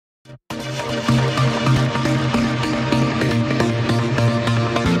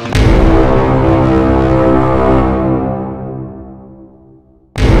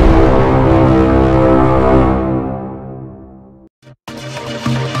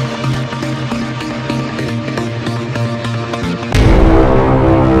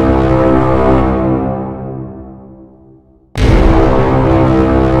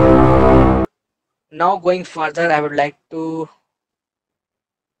Now going further, I would like to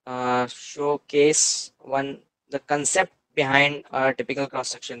showcase the concept behind a typical cross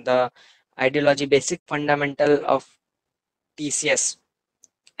section, the ideology, basic fundamental of TCS,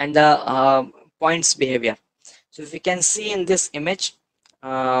 and the points behavior. So if you can see in this image,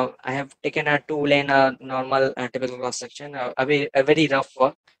 I have taken a two lane normal typical cross section, a very rough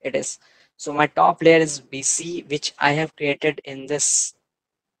work it is. So my top layer is BC, which I have created in this.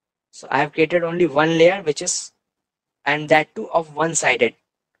 So I have created only one layer, which is, and that too of one sided,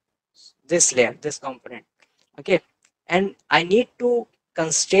 this layer, this component. Okay, and I need to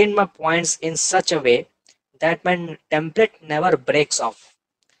constrain my points in such a way that my template never breaks off.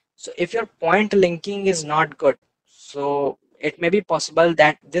 So if your point linking is not good, so it may be possible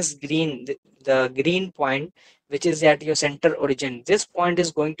that this green, the green point, which is at your center origin, this point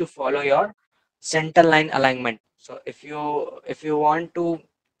is going to follow your center line alignment. So if you want to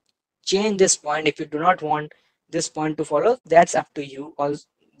change this point, if you do not want this point to follow, that's up to you. Also,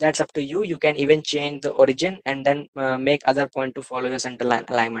 that's up to you. You can even change the origin and then make other point to follow your center line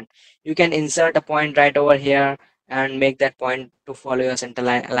alignment. You can insert a point right over here and make that point to follow your center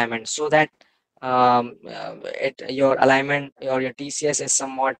line alignment, so that your alignment or your TCS is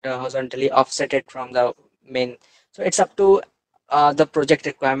somewhat horizontally offsetted from the main. So it's up to the project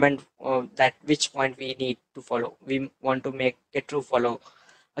requirement, that which point we need to follow, we want to make it to follow.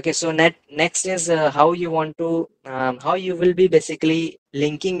 Okay, so next is how you want to how you will be basically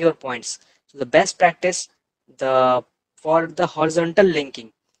linking your points. So the best practice, the for the horizontal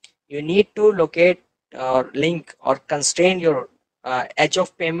linking, you need to locate or link or constrain your edge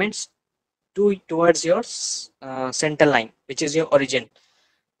of payments towards your center line, which is your origin,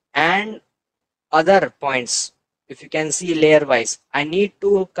 and other points. If you can see layer wise, I need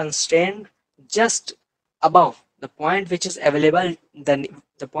to constrain just above the point which is available,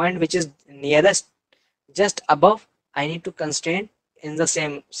 the point which is nearest just above, I need to constrain in the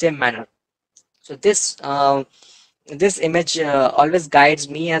same manner. So this image always guides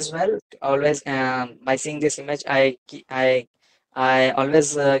me as well. Always by seeing this image, I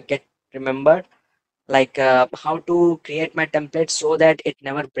always get remembered, like how to create my template so that it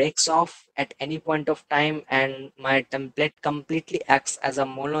never breaks off at any point of time and my template completely acts as a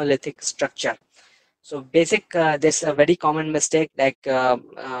monolithic structure. So basic, there's a very common mistake, like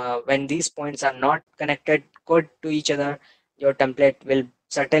when these points are not connected good to each other, your template will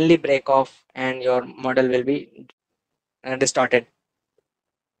certainly break off and your model will be distorted.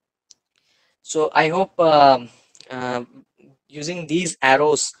 So I hope uh, using these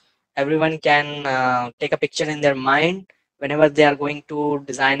arrows, everyone can take a picture in their mind whenever they are going to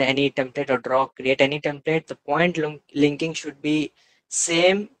design any template or create any template. The point linking should be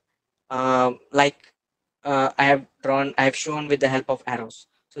same, like I have shown with the help of arrows.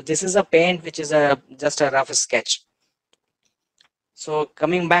 So this is a paint, which is a just a rough sketch. So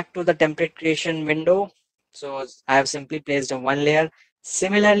coming back to the template creation window, so I have simply placed a one layer.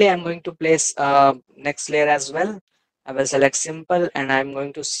 Similarly, I'm going to place next layer as well. I will select simple and I'm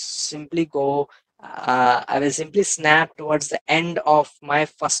going to simply go, I will simply snap towards the end of my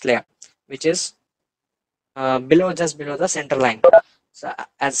first layer, which is just below the center line. So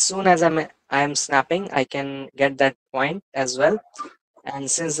as soon as I am snapping, I can get that point as well. And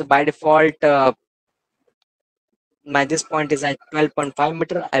since by default my this point is at 12.5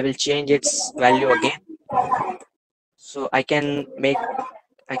 meter, I will change its value again. So I can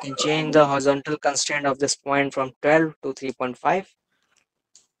change the horizontal constraint of this point from 12 to 3.5.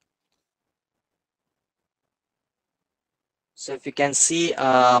 So if you can see,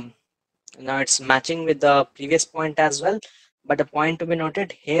 now it's matching with the previous point as well. But a point to be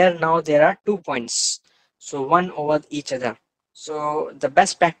noted here, now there are 2 points, so one over each other. So the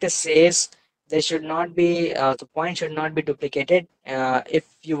best practice says there should not be the point should not be duplicated. If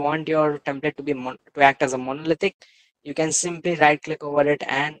you want your template to be to act as a monolithic, you can simply right click over it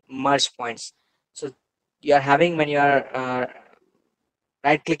and merge points. So you are having, when you are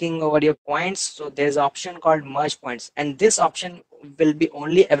right clicking over your points, so there's an option called merge points, and this option will be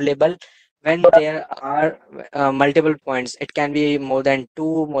only available when there are multiple points. It can be more than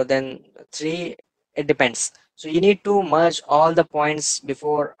two, more than three, it depends. So you need to merge all the points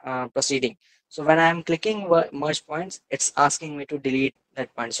before proceeding. So when I'm clicking merge points, it's asking me to delete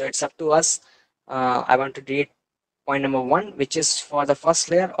that point. So it's up to us. I want to delete point number one, which is for the first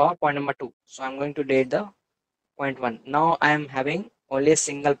layer, or point number two. So I'm going to delete the point one. Now I am having only a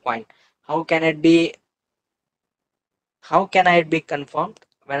single point. How can it be? How can it be confirmed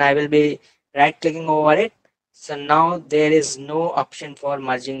when I will be right clicking over it? So now there is no option for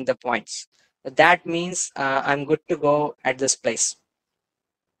merging the points. So that means I'm good to go at this place.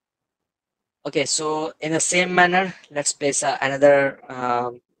 Okay, so in the same manner, let's place another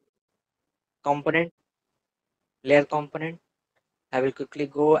component, layer component. I will quickly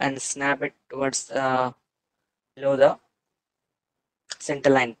go and snap it towards below the center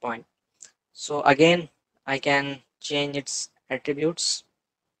line point. So again, I can change its attributes.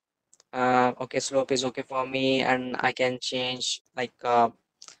 Okay, slope is okay for me, and I can change like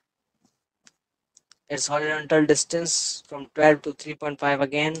its horizontal distance from 12 to 3.5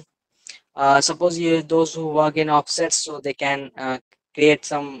 again. Suppose you those who work in offsets, so they can create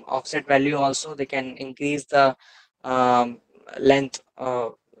some offset value also. They can increase the um, length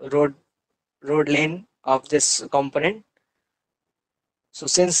road lane of this component. So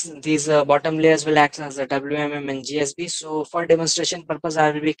since these bottom layers will act as the WMM and GSB, so for demonstration purpose,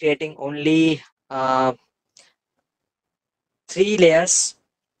 I will be creating only three layers.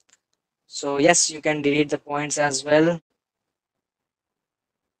 So yes, you can delete the points as well.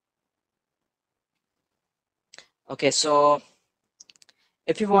 Okay, so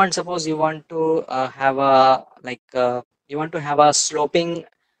if you want, suppose you want to have a you want to have a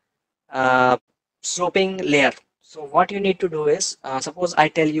uh, sloping layer. So what you need to do is, suppose I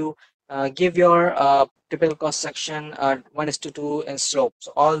tell you, give your typical cross section 1:2 in slope.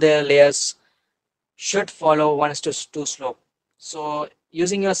 So all the layers should follow 1:2 slope. So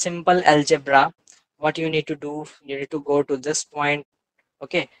using your simple algebra, what you need to do, you need to go to this point.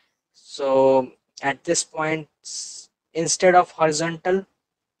 Okay, so at this point, instead of horizontal,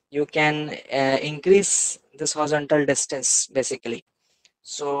 you can increase this horizontal distance basically.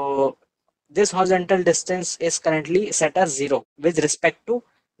 So this horizontal distance is currently set as 0 with respect to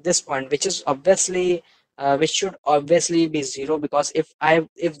this point, which is obviously which should obviously be 0, because if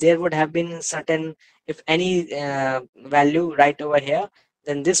there would have been certain, if any value right over here,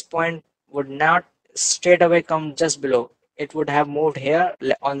 then this point would not straight away come just below. It would have moved here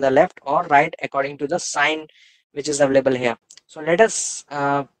on the left or right according to the sign which is available here. So let us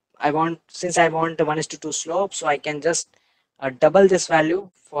I want, since I want a 1:2 slope, so I can just double this value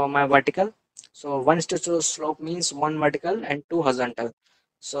for my vertical. So 1:2 slope means one vertical and two horizontal.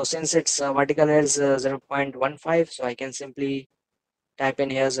 So since its vertical is 0.15, so I can simply type in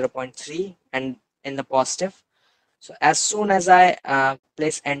here 0.3 and in the positive. So as soon as I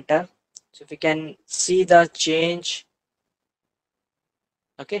place enter, so if you can see the change.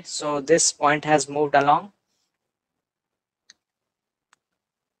 Okay, so this point has moved along.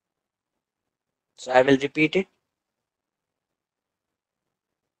 So I will repeat it,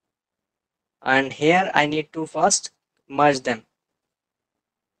 and here I need to first merge them.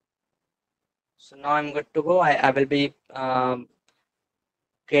 So now I'm good to go. I will be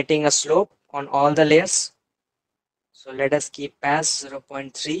creating a slope on all the layers. So let us keep as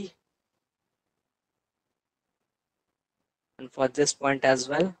 0.3, and for this point as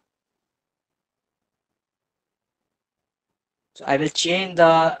well. So I will change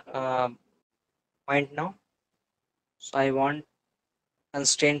the point now. So I want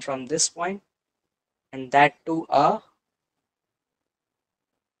constraint from this point, and that to a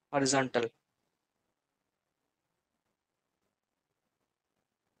horizontal.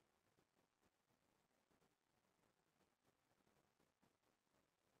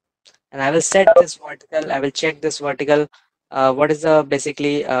 And I will set this vertical. I will check this vertical. What is the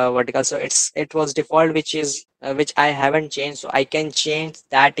basically vertical? So it was default, which is which I haven't changed. So I can change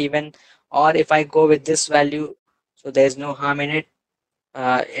that even, or if I go with this value, so there is no harm in it.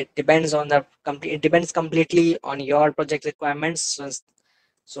 It depends on the complete. It depends completely on your project requirements.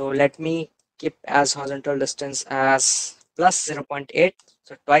 So let me keep as horizontal distance as plus 0.8.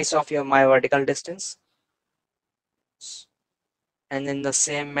 So twice of your my vertical distance, and in the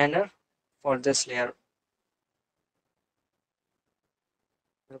same manner for this layer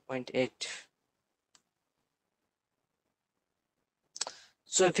 0.8.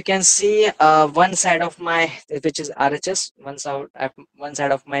 So if you can see one side of my, which is RHS, one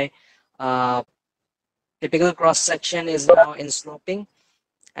side of my uh, typical cross section is now in sloping,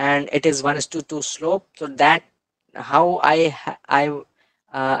 and it is 1:2 slope. So that how I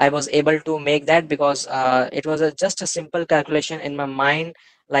was able to make that, because it was just a simple calculation in my mind.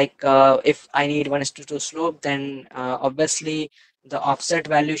 Like if I need 1:2 slope, then obviously the offset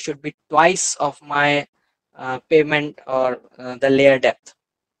value should be twice of my pavement or the layer depth.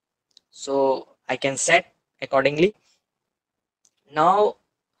 So I can set accordingly. Now,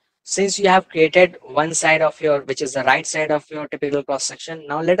 since you have created one side of your, which is the right side of your typical cross section,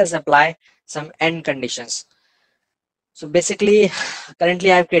 now let us apply some end conditions. So basically,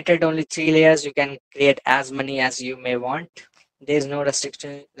 currently I've created only 3 layers. You can create as many as you may want. There is no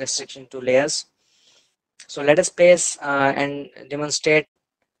restriction to layers. So let us place and demonstrate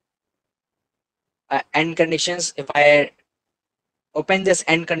end conditions. If I open this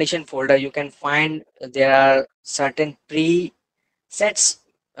end condition folder, you can find there are certain sets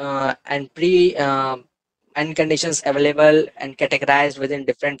and and conditions available and categorized within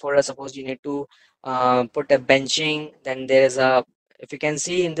different folders. Suppose you need to put a benching, then there is a, if you can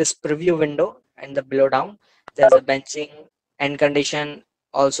see in this preview window and the below down, there's a benching and condition.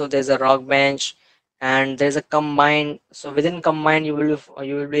 Also there's a rock bench, and there's a combine. So within combine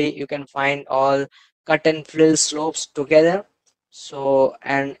you can find all cut and fill slopes together. So,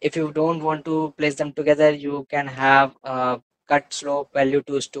 and if you don't want to place them together, you can have cut slope value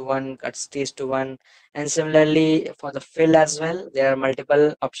 2:1, cut 3:1, and similarly for the fill as well, there are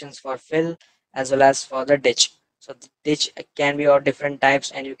multiple options for fill as well as for the ditch. So the ditch can be of different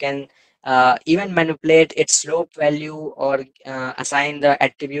types, and you can even manipulate its slope value or assign the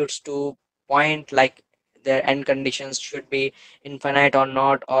attributes to point, like their end conditions should be infinite or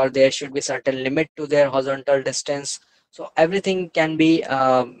not, or there should be certain limit to their horizontal distance. So everything can be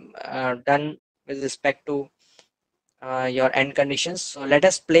done with respect to your end conditions. So let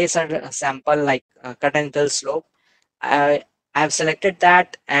us place a sample like Cadential Slope. I have selected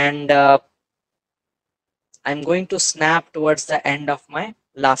that, and I'm going to snap towards the end of my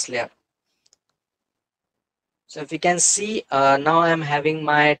last layer. So if you can see, now I'm having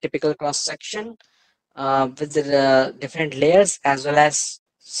my typical cross section with the different layers as well as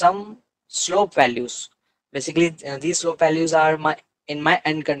some slope values. Basically, these slope values are my in my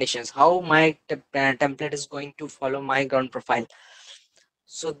end conditions, how my template is going to follow my ground profile.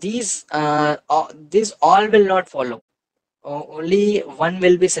 So these all will not follow. Only one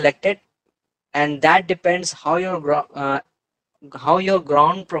will be selected, and that depends how your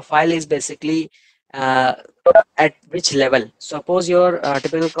ground profile is basically uh, at which level. Suppose your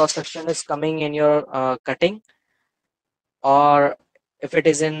typical cross section is coming in your cutting, or if it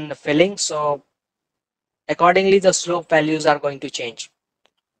is in filling, so accordingly the slope values are going to change.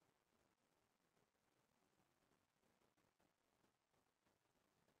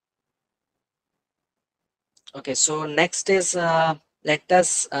 Okay, so next is let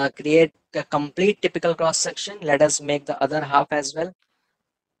us create a complete typical cross section. Let us make the other half as well.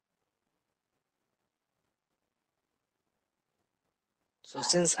 So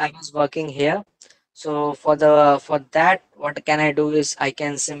since I was working here, so for that, what can I do is I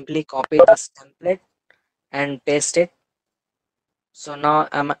can simply copy this template and paste it. So now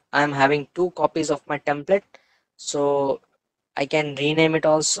I'm having two copies of my template. So I can rename it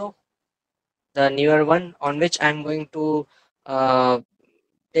also, the newer one, on which I'm going to uh,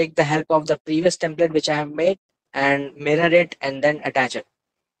 take the help of the previous template which I have made and mirror it and then attach it.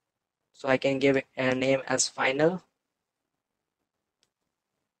 So I can give it a name as final.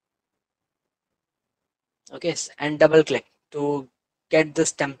 Okay, and double click to get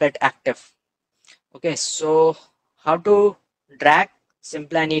this template active. Okay, so how to drag?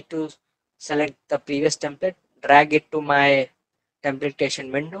 Simply I need to select the previous template, drag it to my template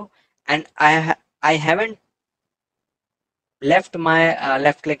creation window, and I haven't left my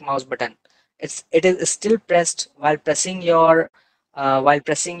left click mouse button. It is still pressed. While pressing your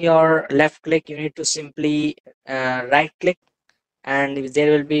left click, you need to simply right click, and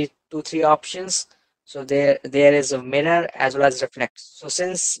there will be 2 3 options. So there is a mirror as well as reflect. So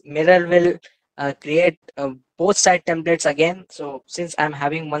since mirror will create both side templates again, so since I'm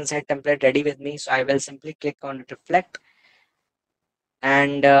having one side template ready with me, so I will simply click on reflect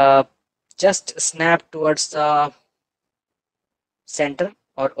and just snap towards the center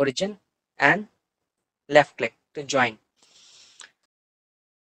or origin and left click to join.